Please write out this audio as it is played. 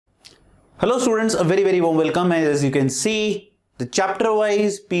Hello students, a very warm welcome. As you can see, the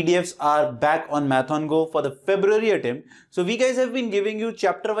chapter-wise PDFs are back on MathonGo for the February attempt. So we guys have been giving you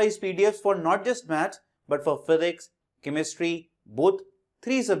chapter-wise PDFs for not just maths, but for physics, chemistry, both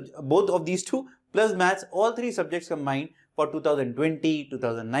of these two plus maths, all three subjects combined for 2020,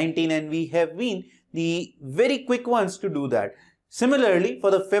 2019, and we have been the very quick ones to do that. Similarly,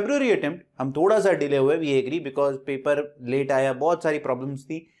 for the February attempt, हम थोड़ा सा delay हुए, we agree, because paper late आया, बहुत सारी problems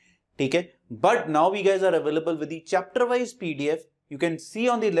थी. ठीक है, but now we guys are available with the chapter wise PDF. You can see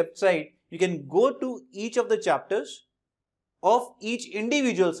on the left side, you can go to each of the chapters of each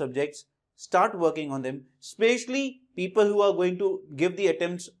individual subjects, start working on them, especially people who are going to give the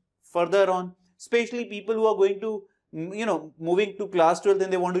attempts further on, especially people who are going to moving to class 12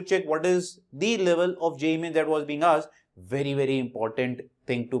 and they want to check what is the level of JEE that was being asked. Very important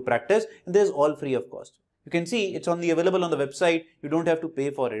thing to practice, and this is all free of cost. You can see it's available on the website. You don't have to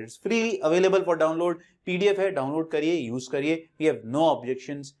pay for it. It's freely available for download. PDF है, download करिए, use करिए. We have no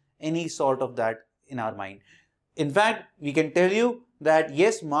objections, any sort of that in our mind. In fact, we can tell you that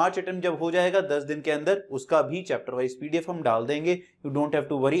yes, March attempt जब हो जाएगा 10 दिन के अंदर, उसका भी chapter wise PDF हम डाल देंगे. You don't have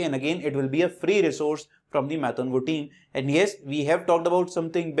to worry, and again it will be a free resource from the MathonGo team. And yes, we have talked about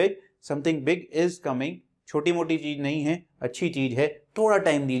something big. Something big is coming. छोटी मोटी चीज नहीं है, अच्छी चीज है. थोड़ा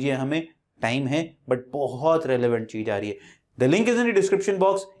टाइम दीजिए हमें. टाइम है बट बहुत रेलेवेंट चीज आ रही है. The link is in the description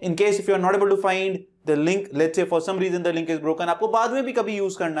box. In case if you are not able to find the link, let's say for some reason the link is broken, आपको बाद में भी कभी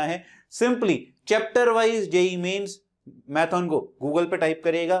यूज करना है, simply chapter wise JEE mains मैथॉनगो Google पे type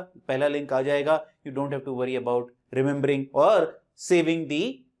करिएगा, पहला लिंक आ जाएगा. You don't have to worry about remembering और saving the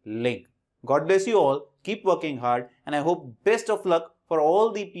link. God bless you all, keep working hard, and I hope best of luck for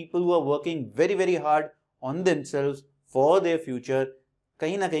all the people who are working very hard on themselves for their future.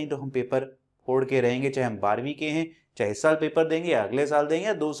 कहीं ना कहीं तो हम paper फोड़ के रहेंगे, चाहे हम 12वीं के हैं, चाहे इस साल पेपर देंगे या अगले साल देंगे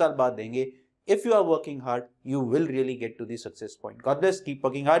या 2 साल बाद देंगे. If you are working hard, you will really get to the success point. God bless, keep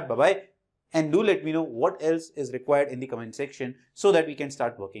working hard, bye-bye, and do let me know what else is required in the comment section so that we can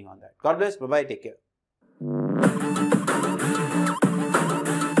start working on that. God bless, bye-bye, take care.